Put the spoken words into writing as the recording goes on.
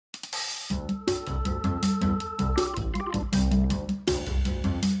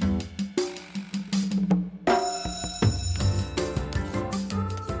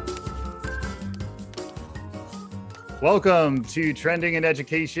Welcome to Trending in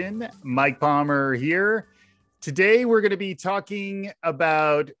Education. Mike Palmer here. Today, we're going to be talking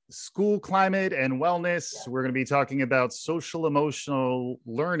about school climate and wellness. We're going to be talking about social emotional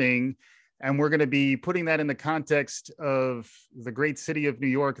learning, and we're going to be putting that in the context of the great city of New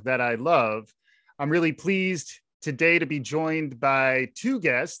York that I love. I'm really pleased today to be joined by two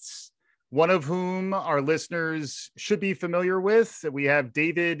guests, one of whom our listeners should be familiar with. We have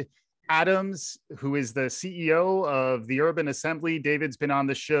David Adams, who is the CEO of the Urban Assembly. David's been on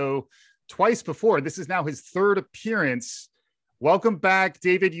the show twice before. This is now his third appearance. Welcome back,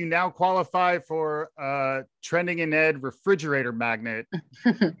 David. You now qualify for Trending in Ed refrigerator magnet.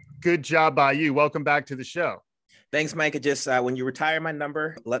 Good job by you. Welcome back to the show. Thanks, Mike. Just when you retire my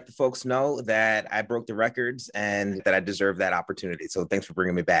number, let the folks know that I broke the records and that I deserve that opportunity. So thanks for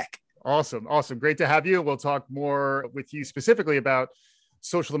bringing me back. Awesome. Great to have you. We'll talk more with you specifically about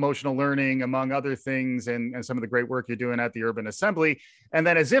social emotional learning, among other things, and some of the great work you're doing at the Urban Assembly. And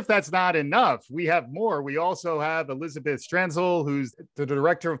then, as if that's not enough, we have more. We also have Elizabeth Stranzel, who's the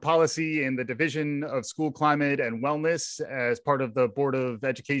Director of Policy in the Division of School Climate and Wellness as part of the Board of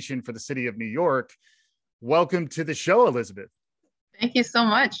Education for the City of New York. Welcome to the show, Elizabeth. Thank you so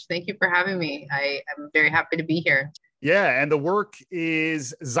much. Thank you for having me. I'm very happy to be here. Yeah, and the work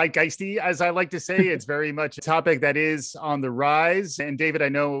is zeitgeisty, as I like to say. It's very much a topic that is on the rise. And David, I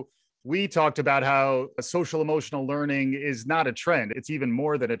know we talked about how social emotional learning is not a trend. It's even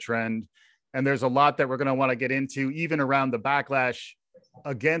more than a trend. And there's a lot that we're going to want to get into, even around the backlash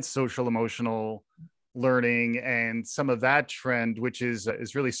against social emotional learning and some of that trend, which is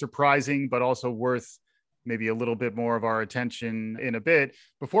really surprising, but also worth maybe a little bit more of our attention in a bit.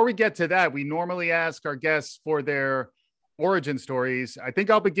 Before we get to that, we normally ask our guests for their origin stories. I think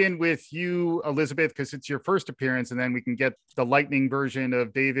I'll begin with you, Elizabeth, because it's your first appearance, and then we can get the lightning version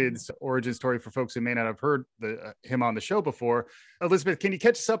of David's origin story for folks who may not have heard him on the show before. Elizabeth, can you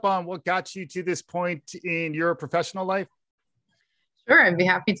catch us up on what got you to this point in your professional life? Sure, I'd be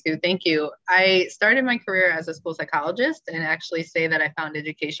happy to. Thank you. I started my career as a school psychologist, and actually say that I found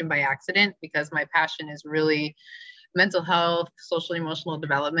education by accident because my passion is really mental health, social emotional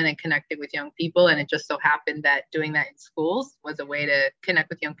development, and connecting with young people. And it just so happened that doing that in schools was a way to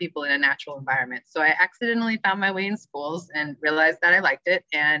connect with young people in a natural environment. So I accidentally found my way in schools and realized that I liked it.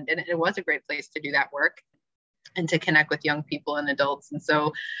 And it was a great place to do that work and to connect with young people and adults. And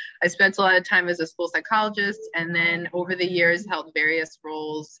so I spent a lot of time as a school psychologist, and then over the years held various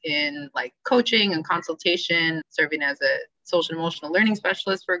roles in like coaching and consultation, serving as a social emotional learning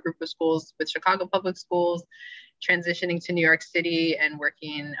specialist for a group of schools with Chicago Public Schools, transitioning to New York City and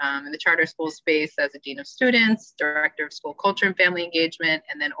working in the charter school space as a dean of students, director of school culture and family engagement,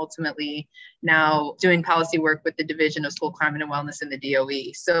 and then ultimately now doing policy work with the Division of School Climate and Wellness in the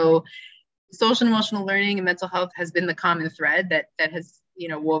DOE. So social and emotional learning and mental health has been the common thread that has,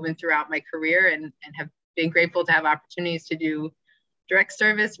 woven throughout my career, and have been grateful to have opportunities to do direct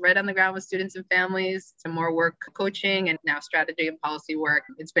service right on the ground with students and families, to more work coaching, and now strategy and policy work.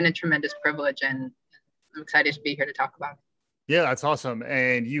 It's been a tremendous privilege, and I'm excited to be here to talk about it. Yeah, that's awesome.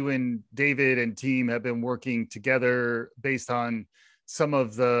 And you and David and team have been working together based on some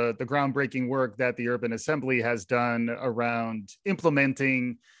of the groundbreaking work that the Urban Assembly has done around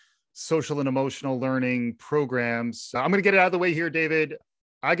implementing social and emotional learning programs. I'm going to get it out of the way here, David.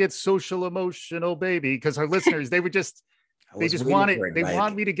 I get social emotional, baby, because our listeners, they just want it. They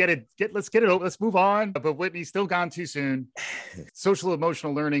want me to get it. Let's get it over. Let's move on. But Whitney's still gone too soon. Social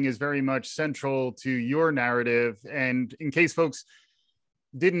emotional learning is very much central to your narrative. And in case folks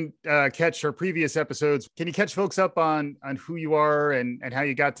didn't catch our previous episodes, can you catch folks up on who you are and how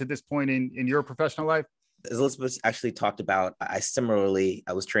you got to this point in your professional life? As Elizabeth actually talked about, I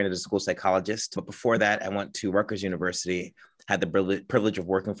was trained as a school psychologist, but before that, I went to Rutgers University, had the privilege of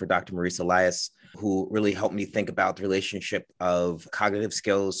working for Dr. Maurice Elias, who really helped me think about the relationship of cognitive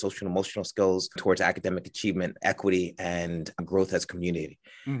skills, social and emotional skills towards academic achievement, equity, and growth as a community.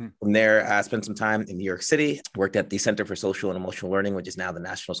 Mm-hmm. From there, I spent some time in New York City, worked at the Center for Social and Emotional Learning, which is now the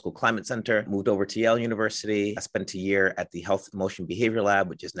National School Climate Center, moved over to Yale University. I spent a year at the Health, Emotion, Behavior Lab,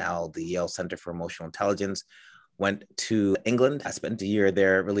 which is now the Yale Center for Emotional Intelligence. Went to England. I spent a year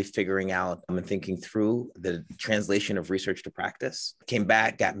there really figuring out and thinking through the translation of research to practice. Came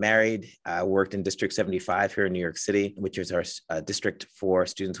back, got married. I worked in District 75 here in New York City, which is our district for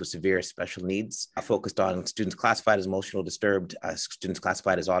students with severe special needs. I focused on students classified as emotional disturbed, students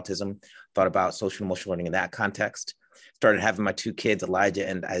classified as autism, thought about social and emotional learning in that context. Started having my two kids, Elijah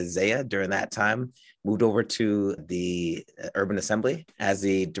and Isaiah, during that time. Moved over to the Urban Assembly as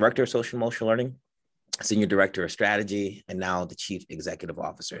the Director of Social and Emotional Learning, Senior Director of Strategy, and now the Chief Executive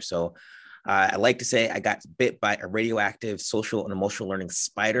Officer. So I like to say I got bit by a radioactive social and emotional learning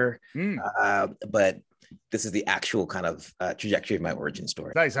spider, but this is the actual kind of trajectory of my origin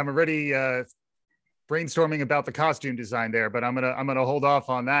story. Nice. I'm already brainstorming about the costume design there, but I'm gonna hold off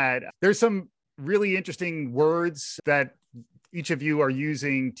on that. There's some really interesting words that each of you are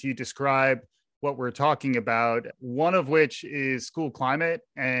using to describe what we're talking about. One of which is school climate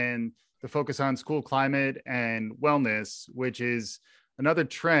and the focus on school climate and wellness, which is another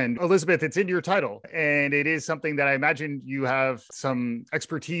trend. Elizabeth, it's in your title, and it is something that I imagine you have some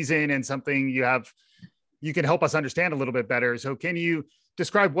expertise in and something you can help us understand a little bit better. So can you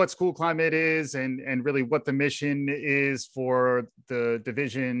describe what school climate is and really what the mission is for the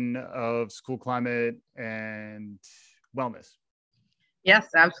Division of School Climate and Wellness? Yes,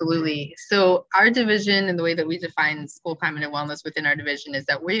 absolutely. So our division and the way that we define school climate and wellness within our division is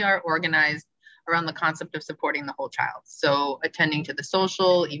that we are organized around the concept of supporting the whole child. So attending to the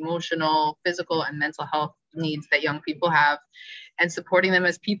social, emotional, physical, and mental health needs that young people have and supporting them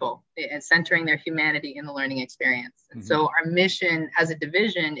as people and centering their humanity in the learning experience. And so our mission as a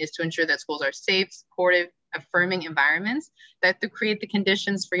division is to ensure that schools are safe, supportive, affirming environments that to create the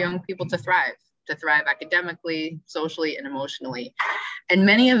conditions for young people to thrive academically, socially, and emotionally. And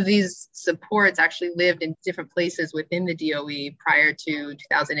many of these supports actually lived in different places within the DOE prior to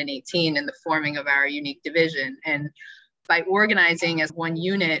 2018 and the forming of our unique division. And by organizing as one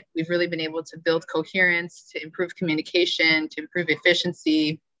unit, we've really been able to build coherence, to improve communication, to improve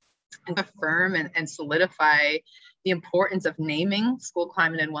efficiency, and affirm and solidify the importance of naming school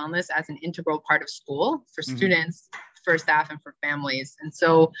climate and wellness as an integral part of school for students, for staff, and for families. And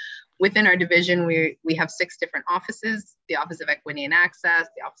so within our division, we have 6 different offices: the Office of Equity and Access,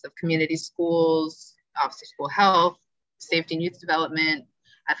 the Office of Community Schools, Office of School Health, Safety and Youth Development,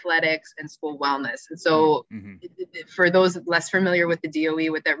 Athletics, and School Wellness. And so for those less familiar with the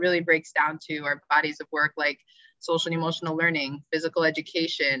DOE, what that really breaks down to are bodies of work like social and emotional learning, physical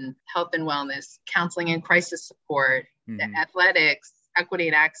education, health and wellness, counseling and crisis support, athletics, equity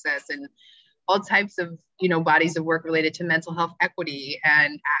and access, and all types of bodies of work related to mental health equity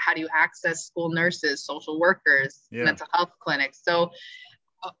and how do you access school nurses, social workers, mental health clinics. So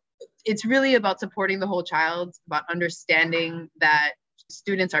it's really about supporting the whole child, about understanding that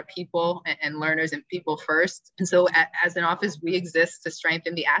students are people and learners and people first. And so as an office, we exist to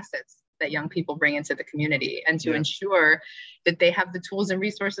strengthen the assets that young people bring into the community and to ensure that they have the tools and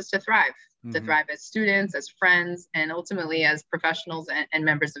resources to thrive as students, as friends, and ultimately as professionals and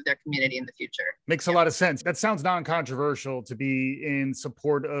members of their community in the future. Makes a lot of sense. That sounds non-controversial to be in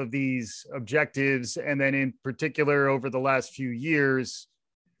support of these objectives. And then in particular, over the last few years,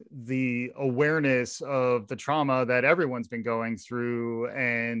 the awareness of the trauma that everyone's been going through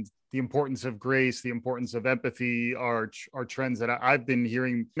and the importance of grace, the importance of empathy are trends that I've been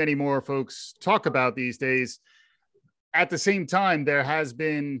hearing many more folks talk about these days. At the same time, there has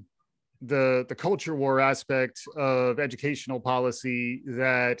been the culture war aspect of educational policy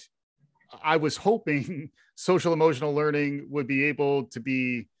that I was hoping social emotional learning would be able to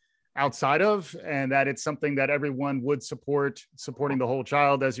be outside of, and that it's something that everyone would supporting the whole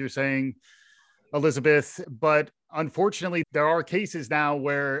child, as you're saying, Elizabeth. But unfortunately, there are cases now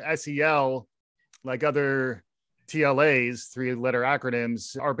where SEL, like other TLAs, 3-letter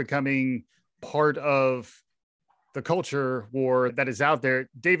acronyms, are becoming part of the culture war that is out there.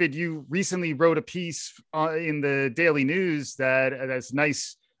 David, you recently wrote a piece in the Daily News that's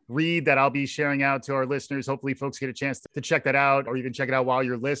nice read that I'll be sharing out to our listeners. Hopefully folks get a chance to check that out or even check it out while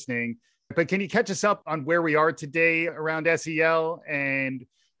you're listening. But can you catch us up on where we are today around SEL and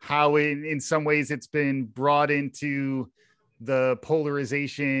how in some ways it's been brought into the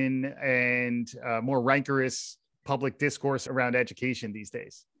polarization and more rancorous public discourse around education these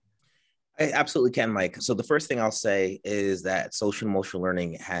days? I absolutely can, Mike. So the first thing I'll say is that social emotional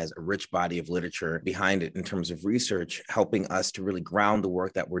learning has a rich body of literature behind it in terms of research, helping us to really ground the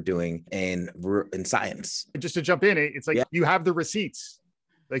work that we're doing in science. Just to jump in, it's like you have the receipts.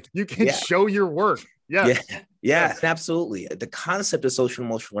 Like you can show your work. Yes. Yes, absolutely. The concept of social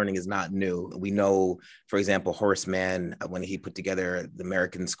emotional learning is not new. We know, for example, Horace Mann, when he put together the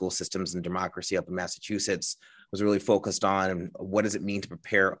American School Systems and Democracy up in Massachusetts, was really focused on what does it mean to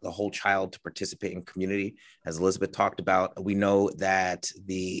prepare the whole child to participate in community. As Elizabeth talked about, we know that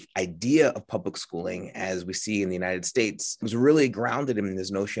the idea of public schooling, as we see in the United States, was really grounded in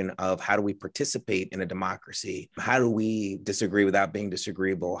this notion of how do we participate in a democracy? How do we disagree without being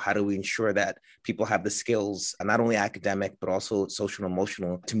disagreeable? How do we ensure that people have the skills, not only academic, but also social and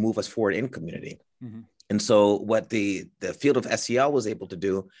emotional, to move us forward in community? And so what the field of SEL was able to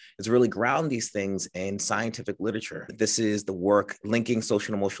do is really ground these things in scientific literature. This is the work linking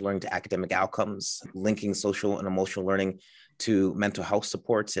social and emotional learning to academic outcomes, linking social and emotional learning to mental health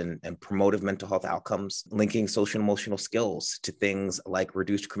supports and promotive mental health outcomes, linking social and emotional skills to things like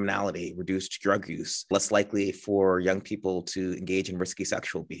reduced criminality, reduced drug use, less likely for young people to engage in risky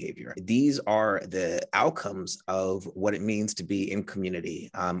sexual behavior. These are the outcomes of what it means to be in community,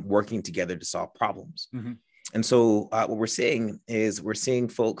 working together to solve problems. Mm-hmm. And so what we're seeing is we're seeing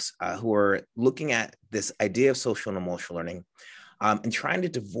folks who are looking at this idea of social and emotional learning and trying to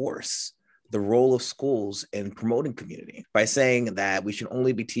divorce the role of schools in promoting community by saying that we should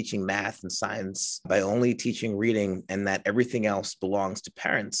only be teaching math and science, by only teaching reading, and that everything else belongs to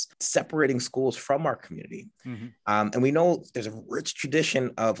parents, separating schools from our community. Mm-hmm. And we know there's a rich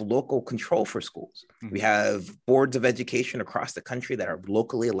tradition of local control for schools. Mm-hmm. We have boards of education across the country that are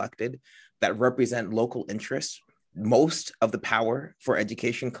locally elected, that represent local interests. Most of the power for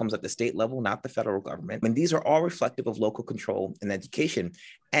education comes at the state level, not the federal government. And these are all reflective of local control in education.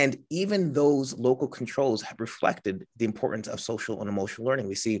 And even those local controls have reflected the importance of social and emotional learning.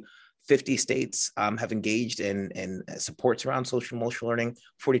 We see 50 states have engaged in supports around social and emotional learning.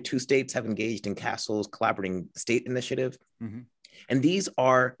 42 states have engaged in CASEL's Collaborating State Initiative. Mm-hmm. And these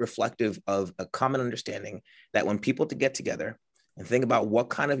are reflective of a common understanding that when people get together and think about what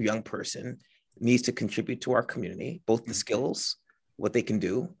kind of young person needs to contribute to our community, both the skills, what they can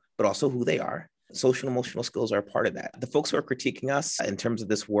do, but also who they are. Social and emotional skills are a part of that. The folks who are critiquing us in terms of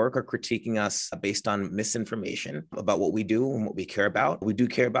this work are critiquing us based on misinformation about what we do and what we care about. We do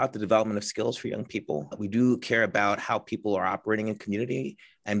care about the development of skills for young people. We do care about how people are operating in community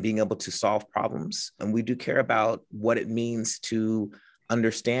and being able to solve problems. And we do care about what it means to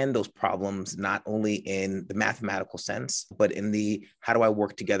understand those problems, not only in the mathematical sense, but in the, how do I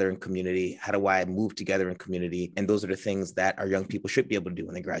work together in community? How do I move together in community? And those are the things that our young people should be able to do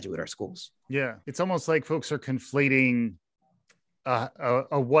when they graduate our schools. Yeah. It's almost like folks are conflating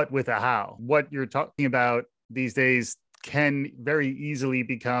a what with a how. What you're talking about these days can very easily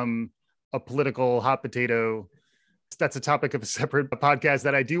become a political hot potato. That's a topic of a separate podcast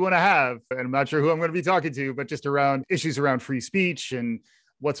that I do want to have. And I'm not sure who I'm going to be talking to, but just around issues around free speech and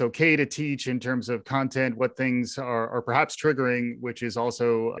what's okay to teach in terms of content, what things are perhaps triggering, which is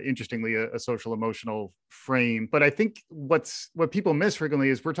also interestingly a social emotional frame. But I think what people miss frequently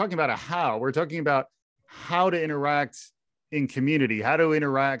is we're talking about a how. We're talking about how to interact in community, how to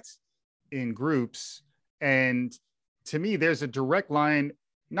interact in groups. And to me, there's a direct line,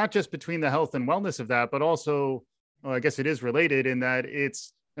 not just between the health and wellness of that, but also, well, I guess it is related in that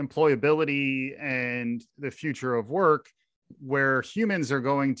it's employability and the future of work, where humans are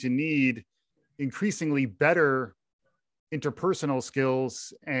going to need increasingly better interpersonal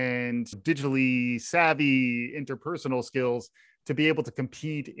skills and digitally savvy interpersonal skills to be able to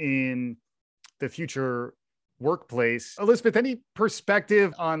compete in the future workplace. Elizabeth, any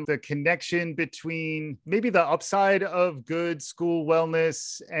perspective on the connection between maybe the upside of good school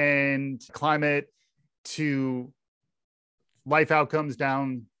wellness and climate to life outcomes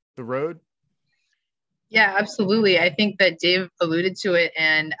down the road? Yeah, absolutely. I think that Dave alluded to it,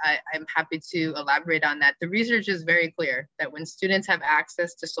 and I'm happy to elaborate on that. The research is very clear that when students have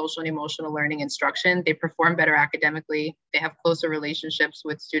access to social and emotional learning instruction, they perform better academically, they have closer relationships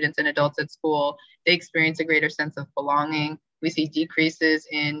with students and adults at school, they experience a greater sense of belonging. We see decreases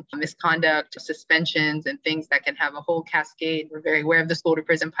in misconduct, suspensions, and things that can have a whole cascade. We're very aware of the school to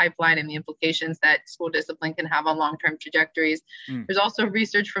prison pipeline and the implications that school discipline can have on long-term trajectories. There's also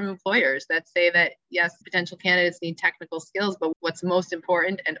research from employers that say that, yes, potential candidates need technical skills, but what's most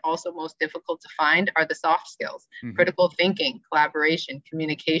important and also most difficult to find are the soft skills, critical thinking, collaboration,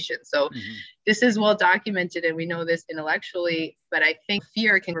 communication. So this is well documented, and we know this intellectually, but I think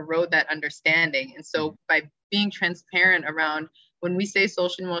fear can erode that understanding. And so by being transparent around when we say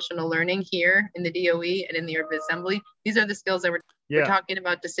social emotional learning here in the DOE and in the Urban Assembly, these are the skills that we're talking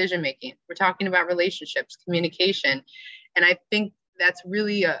about: decision making, we're talking about relationships, communication. And I think that's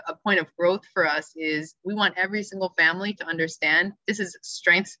really a point of growth for us. Is we want every single family to understand this is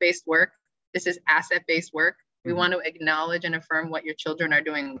strengths-based work, this is asset-based work. We want to acknowledge and affirm what your children are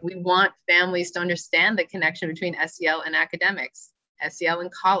doing. We want families to understand the connection between SEL and academics, SEL in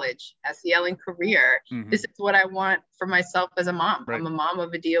college, SEL in career. This is what I want for myself as a mom. Right. I'm a mom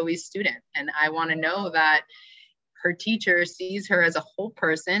of a DOE student, and I want to know that her teacher sees her as a whole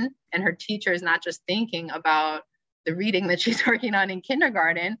person, and her teacher is not just thinking about the reading that she's working on in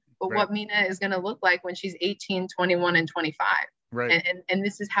kindergarten, but what Mina is going to look like when she's 18, 21, and 25. Right. And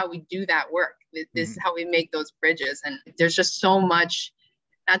this is how we do that work. This is how we make those bridges. And there's just so much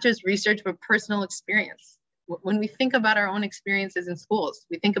not just research, but personal experience. When we think about our own experiences in schools,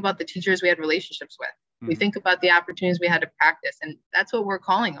 we think about the teachers we had relationships with. We think about the opportunities we had to practice. And that's what we're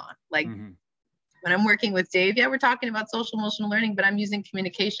calling on. Like when I'm working with Dave, yeah, we're talking about social emotional learning, but I'm using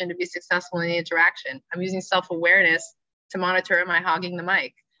communication to be successful in the interaction. I'm using self-awareness to monitor, am I hogging the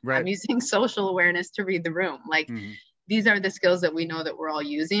mic? Right. I'm using social awareness to read the room. Like these are the skills that we know that we're all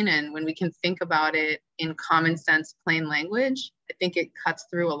using. And when we can think about it in common sense, plain language, I think it cuts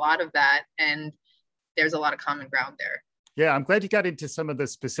through a lot of that. And there's a lot of common ground there. Yeah, I'm glad you got into some of the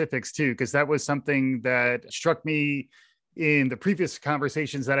specifics too, because that was something that struck me in the previous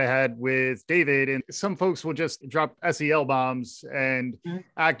conversations that I had with David. And some folks will just drop SEL bombs and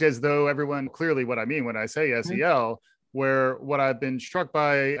act as though everyone, clearly what I mean when I say SEL, where what I've been struck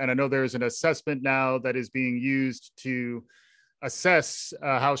by, and I know there's an assessment now that is being used to assess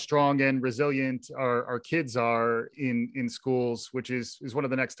how strong and resilient our kids are in schools, which is one of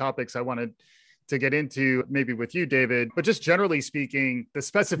the next topics I wanted to get into maybe with you, David. But just generally speaking, the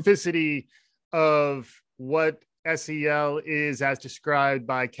specificity of what SEL is as described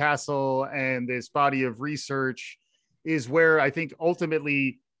by CASEL and this body of research is where I think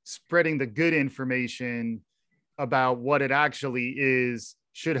ultimately spreading the good information about what it actually is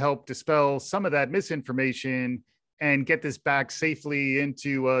should help dispel some of that misinformation and get this back safely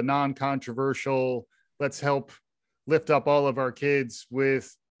into a non-controversial, let's help lift up all of our kids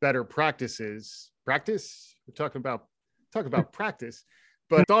with better practices. Practice? We're talking about practice.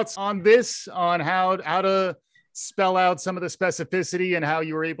 But thoughts on this, on how to spell out some of the specificity and how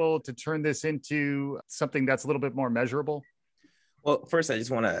you were able to turn this into something that's a little bit more measurable? Well, first, I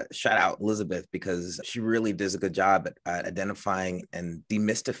just want to shout out Elizabeth because she really does a good job at identifying and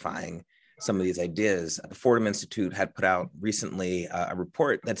demystifying some of these ideas. The Fordham Institute had put out recently a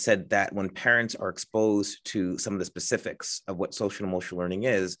report that said that when parents are exposed to some of the specifics of what social emotional learning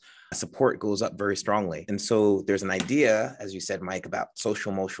is, support goes up very strongly. And so there's an idea, as you said, Mike, about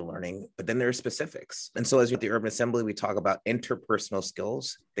social emotional learning, but then there's specifics. And so as with the Urban Assembly, we talk about interpersonal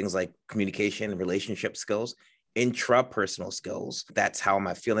skills, things like communication, relationship skills, intrapersonal skills. That's how am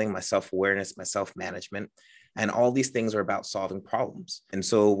I feeling, my self-awareness, my self-management. And all these things are about solving problems. And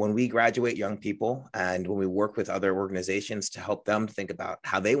so when we graduate young people and when we work with other organizations to help them think about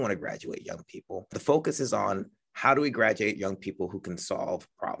how they want to graduate young people, the focus is on how do we graduate young people who can solve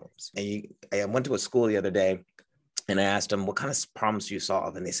problems? And I went to a school the other day and I asked them, what kind of problems do you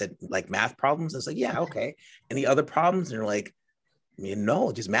solve? And they said, like math problems. I was like, yeah, okay. Any other problems? And they're like,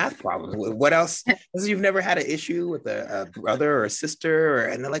 no, just math problems. What else? You've never had an issue with a brother or a sister?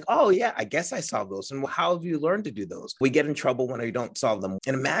 And they're like, oh, yeah, I guess I solved those. And how have you learned to do those? We get in trouble when we don't solve them.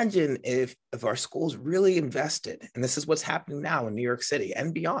 And imagine if our schools really invested, and this is what's happening now in New York City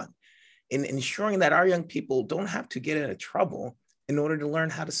and beyond, in ensuring that our young people don't have to get into trouble in order to learn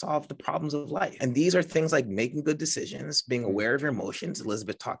how to solve the problems of life. And these are things like making good decisions, being aware of your emotions.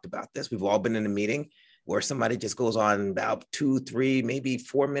 Elizabeth talked about this. We've all been in a meeting where somebody just goes on about 2, 3, maybe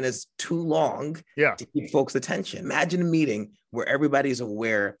 4 minutes too long to keep folks' attention. Imagine a meeting where everybody's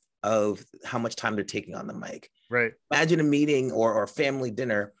aware of how much time they're taking on the mic. Right. Imagine a meeting or family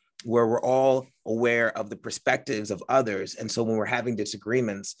dinner where we're all aware of the perspectives of others. And so when we're having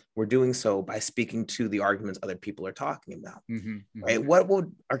disagreements, we're doing so by speaking to the arguments other people are talking about. Right? What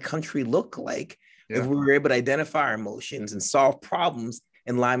would our country look like if we were able to identify our emotions and solve problems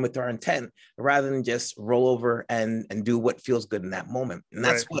in line with our intent, rather than just roll over and do what feels good in that moment? And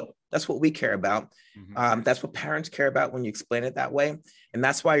that's what we care about. That's what parents care about when you explain it that way. And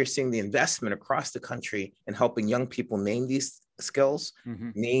that's why you're seeing the investment across the country in helping young people name these skills,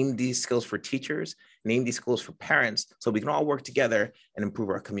 name these skills for teachers, name these skills for parents, so we can all work together and improve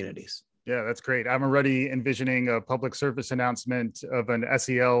our communities. Yeah, that's great. I'm already envisioning a public service announcement of an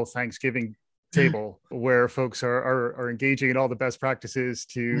SEL Thanksgiving table where folks are engaging in all the best practices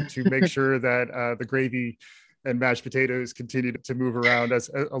to make sure that the gravy and mashed potatoes continue to move around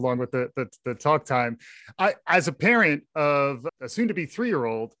along with the talk time. I, as a parent of a soon-to-be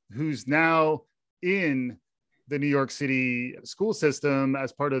 3-year-old who's now in the New York City school system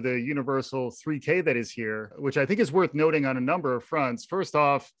as part of the universal 3K that is here, which I think is worth noting on a number of fronts. First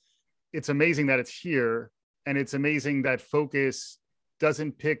off, it's amazing that it's here, and it's amazing that Focus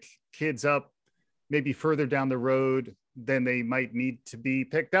doesn't pick kids up maybe further down the road than they might need to be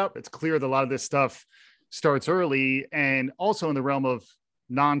picked up. It's clear that a lot of this stuff starts early. And also in the realm of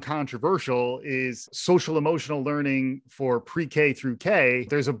non-controversial is social emotional learning for pre-K through K.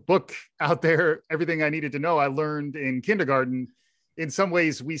 There's a book out there, Everything I Needed to Know I Learned in Kindergarten. In some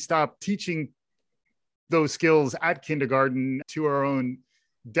ways, we stopped teaching those skills at kindergarten to our own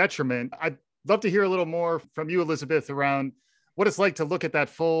detriment. I'd love to hear a little more from you, Elizabeth, around what it's like to look at that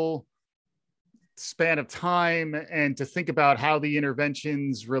full span of time and to think about how the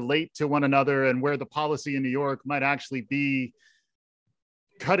interventions relate to one another and where the policy in New York might actually be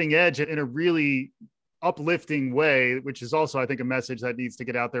cutting edge in a really uplifting way, which is also, I think, a message that needs to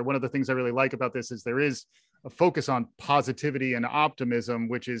get out there. One of the things I really like about this is there is a focus on positivity and optimism,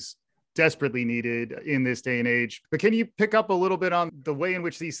 which is desperately needed in this day and age. But can you pick up a little bit on the way in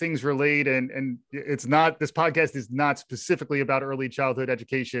which these things relate? And it's not, this podcast is not specifically about early childhood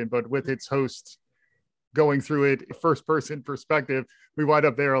education, but with its host going through it first person perspective, we wind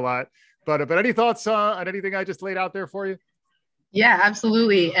up there a lot. But any thoughts on anything I just laid out there for you? Yeah,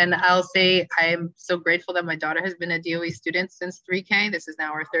 absolutely. And I'll say I'm so grateful that my daughter has been a DOE student since 3K. This is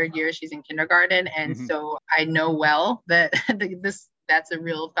now her third year. She's in kindergarten. And so I know well that that's a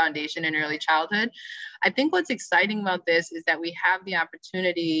real foundation in early childhood. I think what's exciting about this is that we have the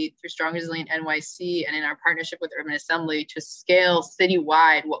opportunity through Strong Resilient NYC and in our partnership with Urban Assembly to scale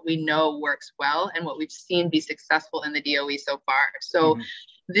citywide what we know works well and what we've seen be successful in the DOE so far. So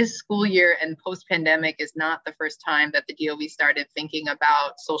this school year and post-pandemic is not the first time that the DOE started thinking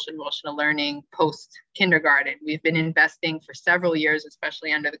about social emotional learning post-kindergarten. We've been investing for several years,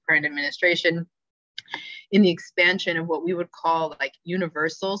 especially under the current administration, in the expansion of what we would call like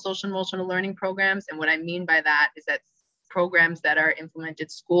universal social emotional learning programs. And what I mean by that is that programs that are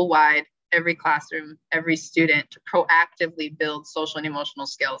implemented school-wide, every classroom, every student, to proactively build social and emotional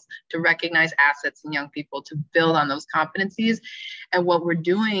skills, to recognize assets in young people, to build on those competencies. And what we're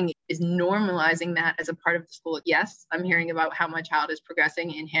doing is normalizing that as a part of the school. Yes, I'm hearing about how my child is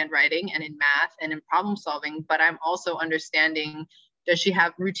progressing in handwriting and in math and in problem solving, but I'm also understanding, does she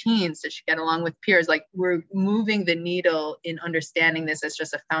have routines? Does she get along with peers? Like, we're moving the needle in understanding this as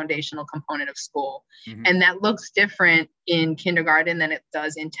just a foundational component of school. And that looks different in kindergarten than it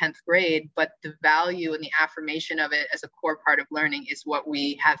does in 10th grade, but the value and the affirmation of it as a core part of learning is what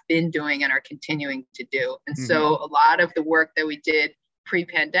we have been doing and are continuing to do. And so a lot of the work that we did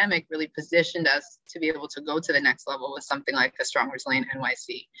pre-pandemic really positioned us to be able to go to the next level with something like a Strong Resilient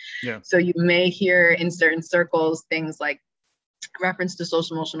NYC. So you may hear in certain circles things like reference to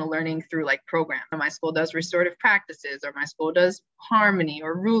social emotional learning through like program. My school does restorative practices, or my school does harmony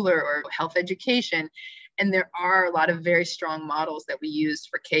or ruler or health education. And there are a lot of very strong models that we use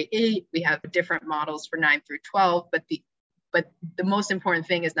for K-8. We have different models for 9 through 12, but the most important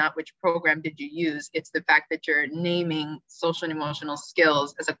thing is not which program did you use. It's the fact that you're naming social and emotional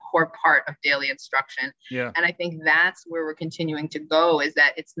skills as a core part of daily instruction. And I think that's where we're continuing to go, is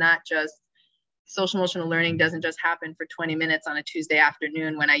that it's not just social emotional learning doesn't just happen for 20 minutes on a Tuesday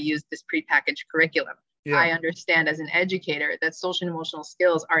afternoon when I use this prepackaged curriculum. I understand as an educator that social and emotional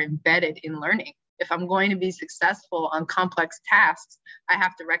skills are embedded in learning. If I'm going to be successful on complex tasks, I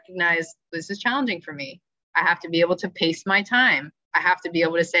have to recognize this is challenging for me. I have to be able to pace my time. I have to be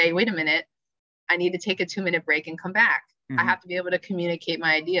able to say, wait a minute, I need to take a 2-minute break and come back. I have to be able to communicate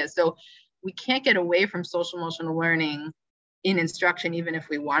my ideas. So we can't get away from social emotional learning in instruction, even if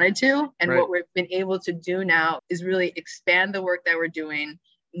we wanted to. And what we've been able to do now is really expand the work that we're doing,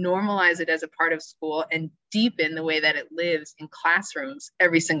 normalize it as a part of school, and deepen the way that it lives in classrooms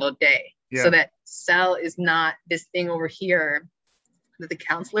every single day. So that SEL is not this thing over here that the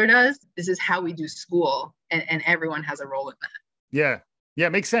counselor does. This is how we do school, and everyone has a role in that. Yeah,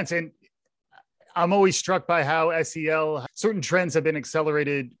 it makes sense. And I'm always struck by how SEL, certain trends have been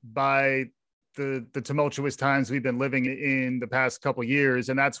accelerated by the tumultuous times we've been living in the past couple of years.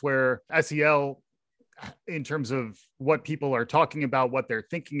 And that's where SEL, in terms of what people are talking about, what they're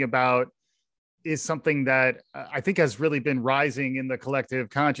thinking about, is something that I think has really been rising in the collective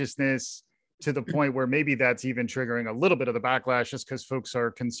consciousness, to the point where maybe that's even triggering a little bit of the backlash, just because folks are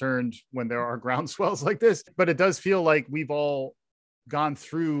concerned when there are groundswells like this. But it does feel like we've all gone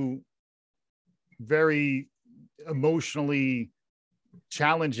through very emotionally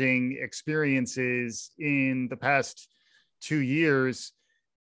challenging experiences in the past 2 years,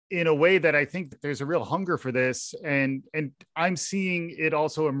 in a way that I think there's a real hunger for this. And I'm seeing it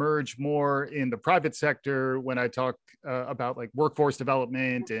also emerge more in the private sector when I talk about like workforce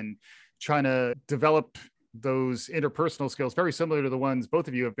development and trying to develop those interpersonal skills, very similar to the ones both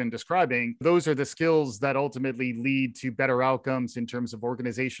of you have been describing. Those are the skills that ultimately lead to better outcomes in terms of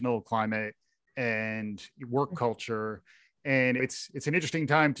organizational climate and work culture. And it's an interesting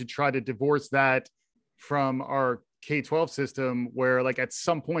time to try to divorce that from our K-12 system, where like at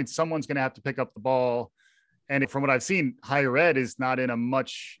some point, someone's going to have to pick up the ball. And from what I've seen, higher ed is not in a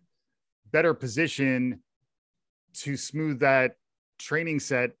much better position to smooth that training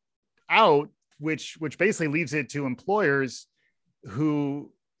set out, which basically leaves it to employers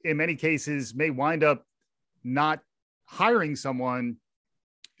who in many cases may wind up not hiring someone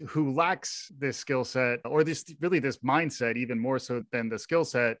who lacks this skill set or this mindset, even more so than the skill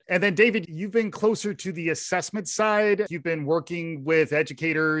set. And then David, you've been closer to the assessment side. You've been working with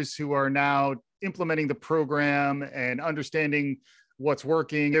educators who are now implementing the program and understanding what's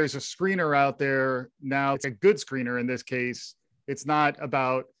working. There's a screener out there now. It's a good screener in this case. It's not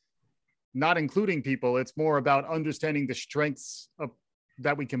about not including people. It's more about understanding the strengths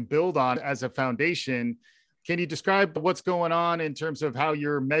that we can build on as a foundation. Can you describe what's going on in terms of how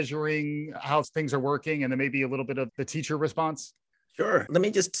you're measuring how things are working and then maybe a little bit of the teacher response? Sure. Let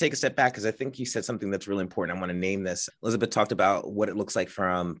me just take a step back because I think you said something that's really important. I want to name this. Elizabeth talked about what it looks like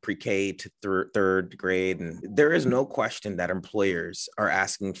from pre-K to third grade. And there is no question that employers are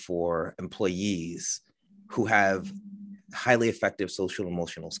asking for employees who have highly effective social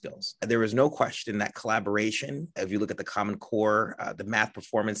emotional skills. There is no question that collaboration, if you look at the Common Core, the math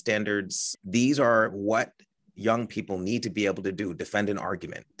performance standards, these are what young people need to be able to do: defend an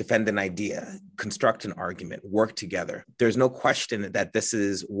argument, defend an idea, construct an argument, work together. There's no question that this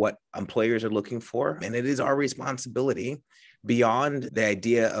is what employers are looking for. And it is our responsibility, beyond the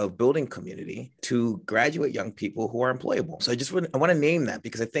idea of building community, to graduate young people who are employable. So I want to name that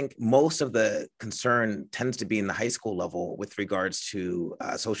because I think most of the concern tends to be in the high school level with regards to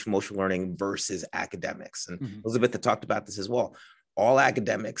social emotional learning versus academics. And Elizabeth had talked about this as well. All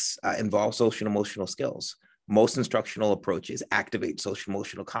academics involve social and emotional skills. Most instructional approaches activate social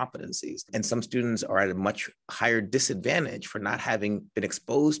emotional competencies, and some students are at a much higher disadvantage for not having been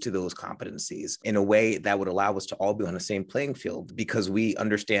exposed to those competencies in a way that would allow us to all be on the same playing field because we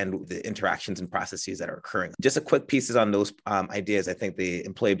understand the interactions and processes that are occurring. Just a quick pieces on those ideas. I think the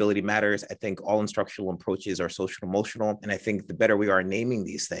employability matters. I think all instructional approaches are social emotional, and I think the better we are naming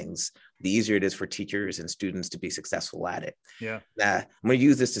these things, the easier it is for teachers and students to be successful at it. Yeah. I'm going to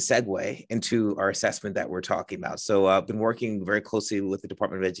use this to segue into our assessment that we're talking about. So I've been working very closely with the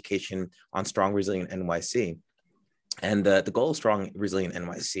Department of Education on Strong, Resilient NYC. And the goal of Strong, Resilient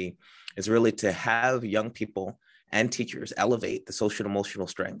NYC is really to have young people and teachers elevate the social and emotional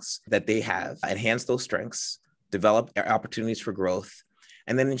strengths that they have, enhance those strengths, develop opportunities for growth,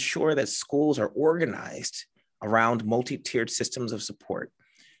 and then ensure that schools are organized around multi-tiered systems of support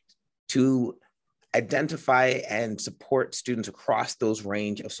to identify and support students across those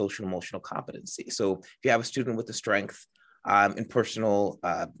range of social and emotional competency. So if you have a student with a strength in personal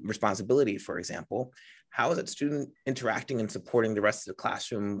responsibility, for example, how is that student interacting and supporting the rest of the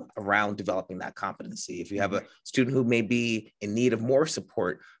classroom around developing that competency? If you have a student who may be in need of more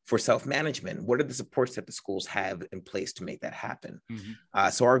support for self-management, what are the supports that the schools have in place to make that happen?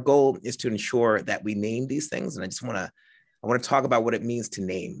 So our goal is to ensure that we name these things. And I want to talk about what it means to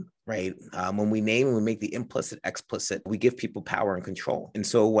name, right? When we name and we make the implicit explicit, we give people power and control. And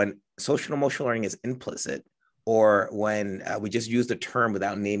so when social and emotional learning is implicit, or when we just use the term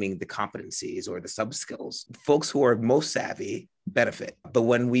without naming the competencies or the sub-skills, folks who are most savvy benefit. But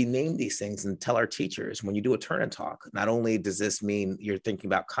when we name these things and tell our teachers, when you do a turn and talk, not only does this mean you're thinking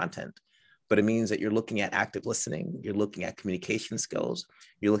about content, but it means that you're looking at active listening, you're looking at communication skills,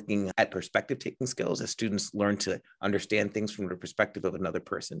 you're looking at perspective taking skills as students learn to understand things from the perspective of another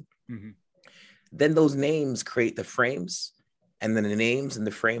person. Then those names create the frames, and then the names and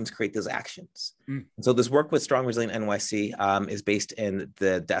the frames create those actions. So this work with Strong Resilient NYC is based in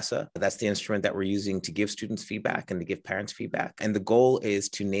the DESA. That's the instrument that we're using to give students feedback and to give parents feedback. And the goal is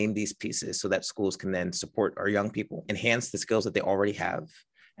to name these pieces so that schools can then support our young people, enhance the skills that they already have,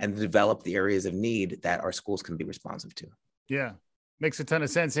 and develop the areas of need that our schools can be responsive to. Yeah, makes a ton of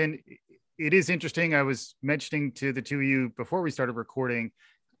sense. And it is interesting. I was mentioning to the two of you before we started recording,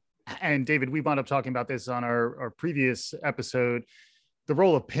 and David, we wound up talking about this on our previous episode, the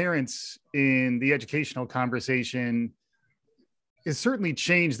role of parents in the educational conversation is certainly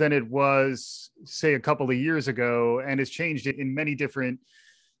changed than it was, say, a couple of years ago, and has changed in many different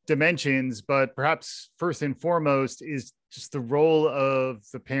dimensions. But perhaps first and foremost is just the role of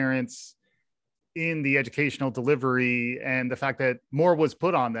the parents in the educational delivery and the fact that more was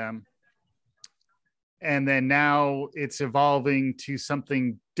put on them. And then now it's evolving to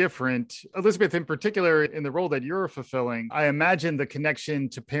something different. Elizabeth, in particular, in the role that you're fulfilling, I imagine the connection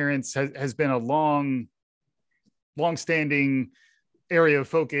to parents has been a long-standing area of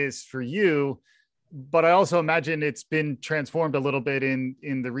focus for you. But I also imagine it's been transformed a little bit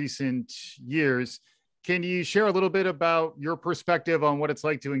in the recent years. Can you share a little bit about your perspective on what it's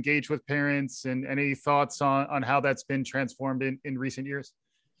like to engage with parents and any thoughts on how that's been transformed in recent years?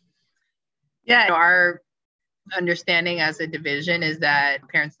 Yeah, our understanding as a division is that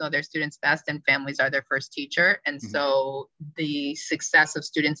parents know their students best and families are their first teacher. And so the success of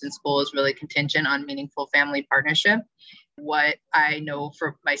students in school is really contingent on meaningful family partnership. What I know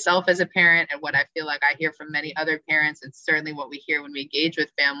for myself as a parent and what I feel like I hear from many other parents, and certainly what we hear when we engage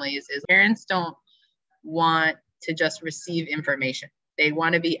with families, is parents don't want to just receive information. They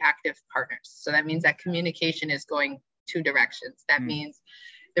want to be active partners. So that means that communication is going two directions. That means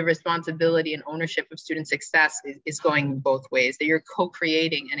the responsibility and ownership of student success is going both ways, that you're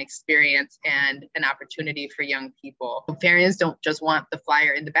co-creating an experience and an opportunity for young people. Parents don't just want the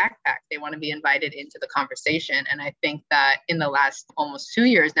flyer in the backpack. They want to be invited into the conversation. And I think that in the last almost 2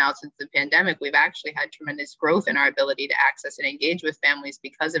 years now since the pandemic, we've actually had tremendous growth in our ability to access and engage with families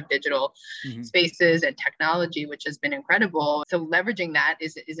because of digital spaces and technology, which has been incredible. So leveraging that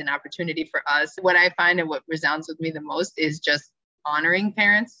is an opportunity for us. What I find and what resounds with me the most is just honoring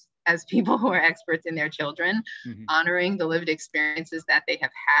parents as people who are experts in their children, honoring the lived experiences that they have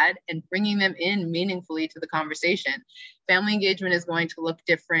had and bringing them in meaningfully to the conversation. Family engagement is going to look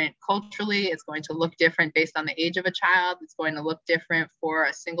different culturally. It's going to look different based on the age of a child. It's going to look different for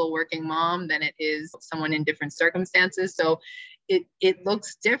a single working mom than it is someone in different circumstances. So it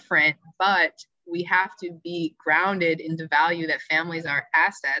looks different, but we have to be grounded in the value that families are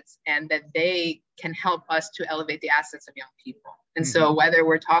assets and that they can help us to elevate the assets of young people. And so whether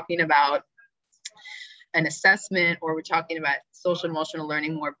we're talking about an assessment or we're talking about social emotional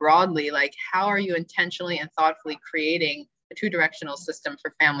learning more broadly, like how are you intentionally and thoughtfully creating a two-directional system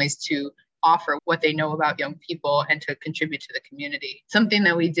for families to offer what they know about young people and to contribute to the community. Something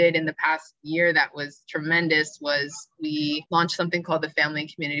that we did in the past year that was tremendous was we launched something called the Family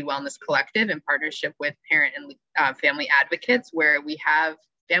and Community Wellness Collective in partnership with parent and family advocates, where we have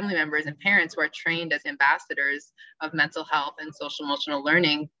family members and parents who are trained as ambassadors of mental health and social emotional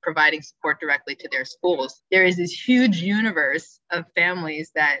learning, providing support directly to their schools. There is this huge universe of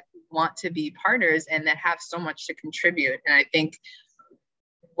families that want to be partners and that have so much to contribute. And I think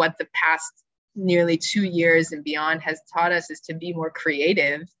what the past nearly 2 years and beyond has taught us is to be more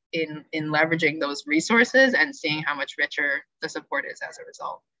creative in leveraging those resources and seeing how much richer the support is as a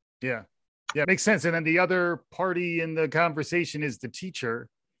result. Yeah. Yeah, makes sense. And then the other party in the conversation is the teacher.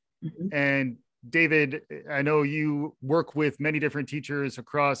 And David, I know you work with many different teachers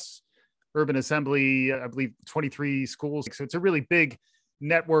across Urban Assembly, I believe 23 schools. So it's a really big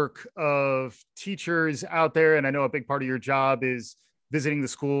network of teachers out there. And I know a big part of your job is visiting the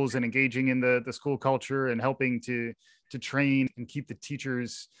schools and engaging in the school culture and helping to train and keep the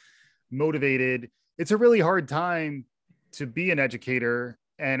teachers motivated. It's a really hard time to be an educator.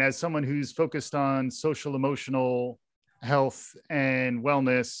 And as someone who's focused on social emotional health and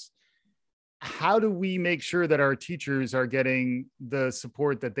wellness, how do we make sure that our teachers are getting the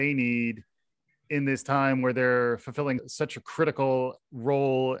support that they need in this time where they're fulfilling such a critical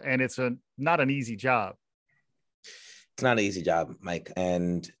role? And it's not an easy job. It's not an easy job, Mike.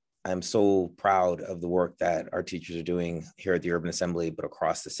 And I'm so proud of the work that our teachers are doing here at the Urban Assembly, but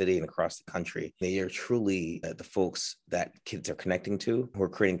across the city and across the country. They are truly the folks that kids are connecting to, who are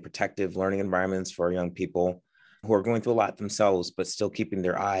creating protective learning environments for our young people, who are going through a lot themselves, but still keeping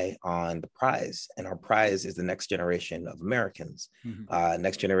their eye on the prize. And our prize is the next generation of Americans,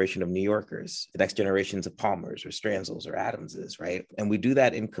 next generation of New Yorkers, the next generations of Palmers or Stransels or Adamses, right? And we do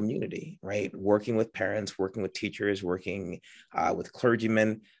that in community, right? Working with parents, working with teachers, working with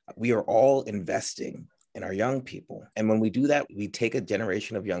clergymen. We are all investing in our young people. And when we do that, we take a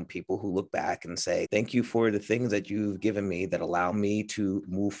generation of young people who look back and say, thank you for the things that you've given me that allow me to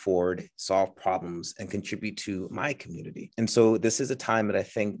move forward, solve problems, and contribute to my community. And so this is a time that I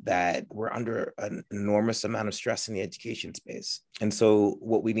think that we're under an enormous amount of stress in the education space. And so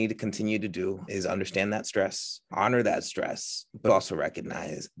what we need to continue to do is understand that stress, honor that stress, but also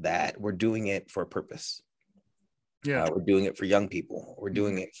recognize that we're doing it for a purpose. Yeah, we're doing it for young people. We're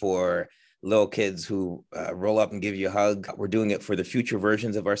doing it for little kids who roll up and give you a hug. We're doing it for the future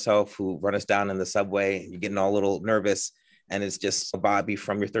versions of ourselves who run us down in the subway. You're getting all a little nervous. And it's just Bobby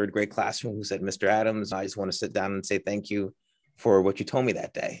from your third grade classroom who said, Mr. Adams, I just want to sit down and say thank you for what you told me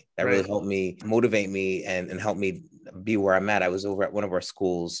that day. That really helped me motivate me and help me be where I'm at. I was over at one of our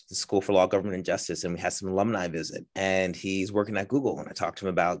schools, the School for Law, Government, and Justice, and we had some alumni visit. And he's working at Google. And I talked to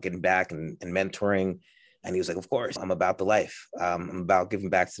him about getting back and mentoring. And he was like, of course, I'm about the life. I'm about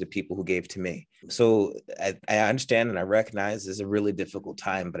giving back to the people who gave to me. So I understand and I recognize it's a really difficult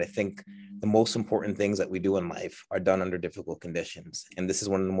time, but I think the most important things that we do in life are done under difficult conditions. And this is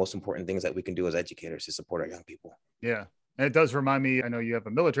one of the most important things that we can do as educators to support our young people. Yeah. And it does remind me, I know you have a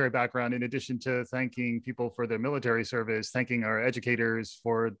military background. In addition to thanking people for their military service, thanking our educators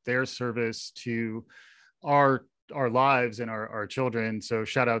for their service to our lives and our children. So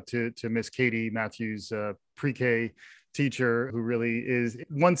shout out to Miss Katie Matthews, pre-K teacher, who really is,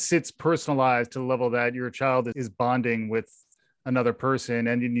 once it's personalized to the level that your child is bonding with another person,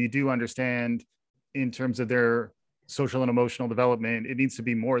 and you do understand in terms of their social and emotional development, it needs to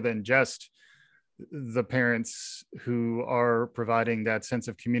be more than just the parents who are providing that sense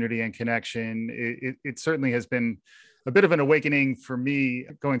of community and connection. It certainly has been a bit of an awakening for me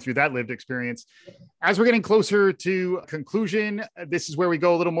going through that lived experience. As we're getting closer to conclusion, this is where we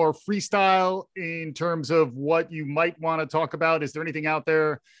go a little more freestyle in terms of what you might want to talk about. Is there anything out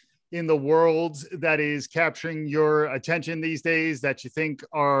there in the world that is capturing your attention these days that you think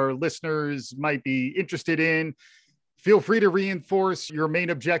our listeners might be interested in? Feel free to reinforce your main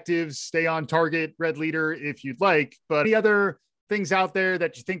objectives, stay on target, Red Leader, if you'd like. But any other things out there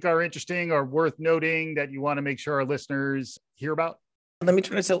that you think are interesting or worth noting that you want to make sure our listeners hear about? Let me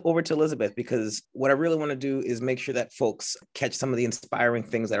turn it over to Elizabeth, because what I really want to do is make sure that folks catch some of the inspiring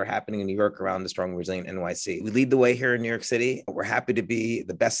things that are happening in New York around the Strong Resilient NYC. We lead the way here in New York City. We're happy to be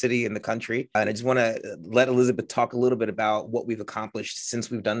the best city in the country. And I just want to let Elizabeth talk a little bit about what we've accomplished since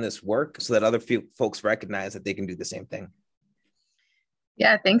we've done this work so that other folks recognize that they can do the same thing.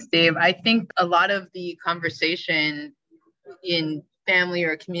 Yeah, thanks, Dave. I think a lot of the conversation in family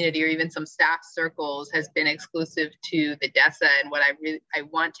or community or even some staff circles has been exclusive to the DESA. And what I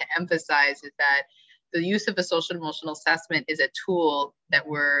want to emphasize is that the use of a social emotional assessment is a tool that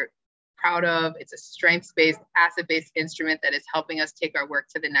we're proud of. It's a strengths-based, asset-based instrument that is helping us take our work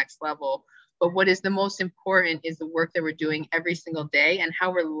to the next level. But what is the most important is the work that we're doing every single day and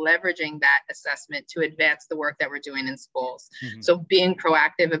how we're leveraging that assessment to advance the work that we're doing in schools. Mm-hmm. So being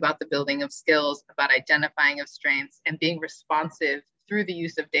proactive about the building of skills, about identifying of strengths, and being responsive through the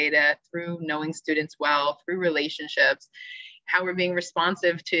use of data, through knowing students well, through relationships, how we're being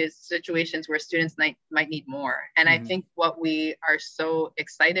responsive to situations where students might need more. And I think what we are so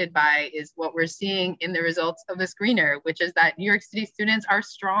excited by is what we're seeing in the results of the screener, which is that New York City students are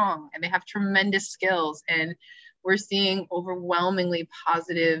strong and they have tremendous skills. And we're seeing overwhelmingly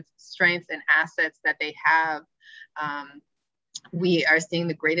positive strengths and assets that they have. We are seeing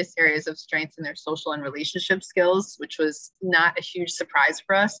the greatest areas of strength in their social and relationship skills, which was not a huge surprise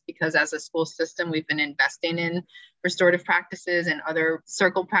for us because as a school system, we've been investing in restorative practices and other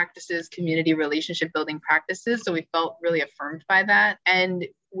circle practices, community relationship building practices. So we felt really affirmed by that. And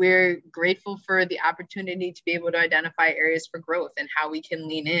we're grateful for the opportunity to be able to identify areas for growth and how we can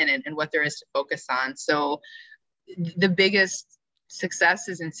lean in and what there is to focus on. So the biggest success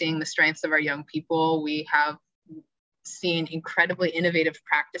is in seeing the strengths of our young people. We have seen incredibly innovative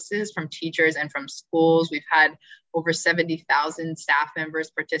practices from teachers and from schools. We've had over 70,000 staff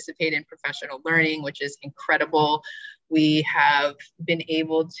members participate in professional learning, which is incredible. We have been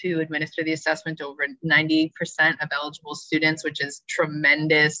able to administer the assessment to over 90% of eligible students, which is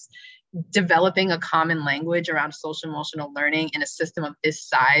tremendous. Developing a common language around social emotional learning in a system of this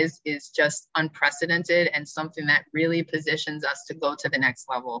size is just unprecedented and something that really positions us to go to the next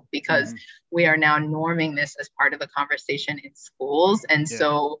level because we are now norming this as part of the conversation in schools. And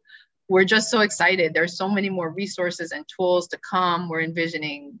so we're just so excited. There's so many more resources and tools to come. We're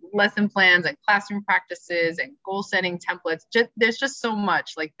envisioning lesson plans and classroom practices and goal setting templates. There's just so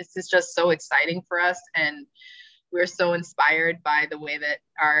much. Like, this is just so exciting for us. And we're so inspired by the way that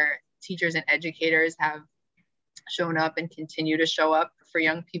our teachers and educators have shown up and continue to show up for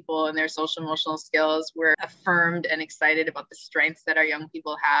young people and their social emotional skills. We're affirmed and excited about the strengths that our young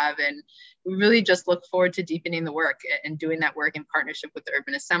people have. And we really just look forward to deepening the work and doing that work in partnership with the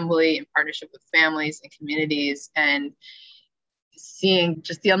Urban Assembly, in partnership with families and communities, and seeing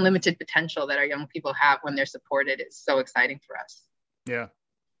just the unlimited potential that our young people have when they're supported is so exciting for us. Yeah,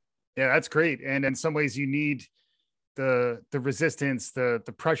 that's great. And in some ways you need the resistance,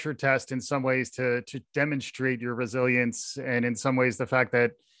 the pressure test in some ways to demonstrate your resilience. And in some ways, the fact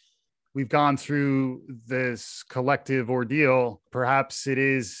that we've gone through this collective ordeal, perhaps it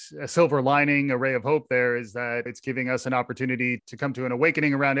is a silver lining, a ray of hope there, is that it's giving us an opportunity to come to an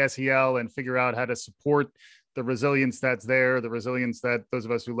awakening around SEL and figure out how to support the resilience that's there, the resilience that those of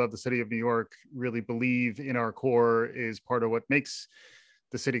us who love the city of New York really believe in our core is part of what makes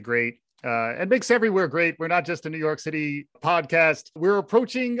the city great. And makes everywhere great. We're not just a New York City podcast. We're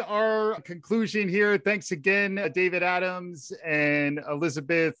approaching our conclusion here. Thanks again, David Adams and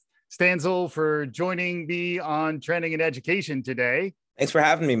Elizabeth Stanzel, for joining me on Trending in Education today. Thanks for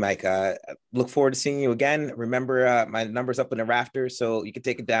having me, Mike. Look forward to seeing you again. Remember, my number's up in the rafters, so you can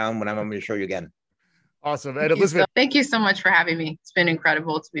take it down when I'm going to show you again. Awesome. And Elizabeth, thank you so much for having me. It's been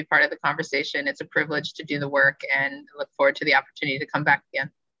incredible to be part of the conversation. It's a privilege to do the work, and I look forward to the opportunity to come back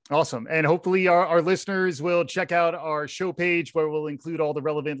again. Awesome. And hopefully our listeners will check out our show page where we'll include all the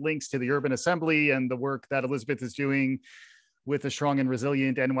relevant links to the Urban Assembly and the work that Elizabeth is doing with the Strong and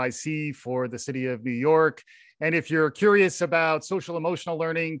Resilient NYC for the city of New York. And if you're curious about social emotional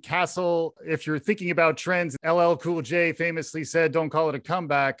learning, CASEL, if you're thinking about trends, LL Cool J famously said, don't call it a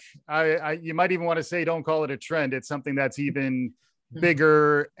comeback. You might even want to say, don't call it a trend. It's something that's even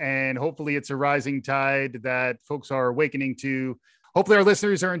bigger, and hopefully it's a rising tide that folks are awakening to. Hopefully our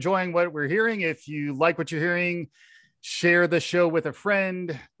listeners are enjoying what we're hearing. If you like what you're hearing, share the show with a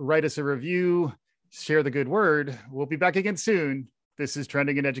friend, write us a review, share the good word. We'll be back again soon. This is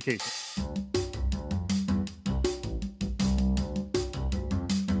Trending in Education.